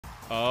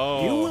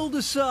Oh. You will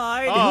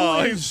decide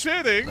Oh, who he's is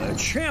shitting. the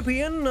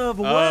champion of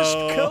West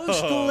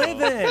Coast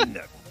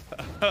Livin.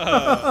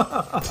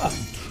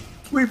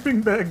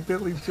 Sleeping bag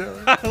Billy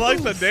Joe. I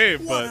like the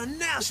name, What but a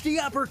nasty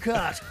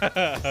uppercut.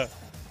 The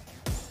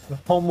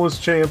homeless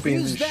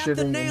champion Is is that shitting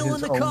the nail in in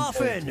his the own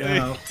coffin? bed.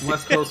 Yeah,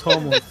 West Coast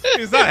homeless.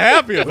 he's not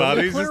happy about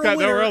it. We'll He's just declare got a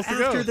nowhere winner else to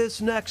go. after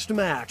this next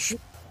match.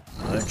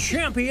 The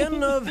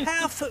champion of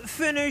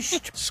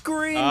half-finished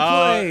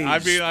screenplays. I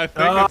mean, I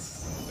think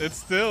it's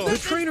still. The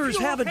trainers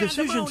have a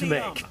decision to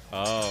make.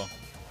 Oh.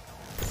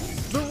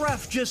 The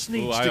ref just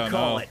needs I to don't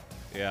call know. it.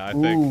 Yeah, I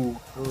think.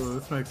 Ooh,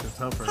 this makes it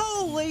tougher.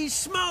 Holy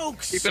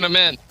smokes! Keeping them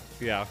in.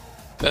 Yeah.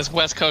 That's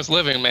West Coast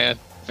living, man.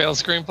 Failed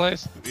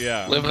screenplays.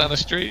 Yeah. Living on the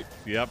street.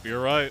 Yep,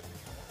 you're right.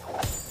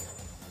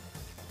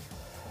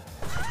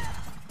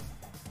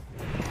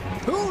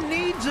 Who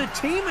needs a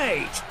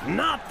teammate?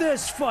 Not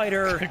this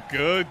fighter.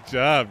 Good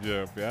job,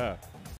 Jeff. Yeah.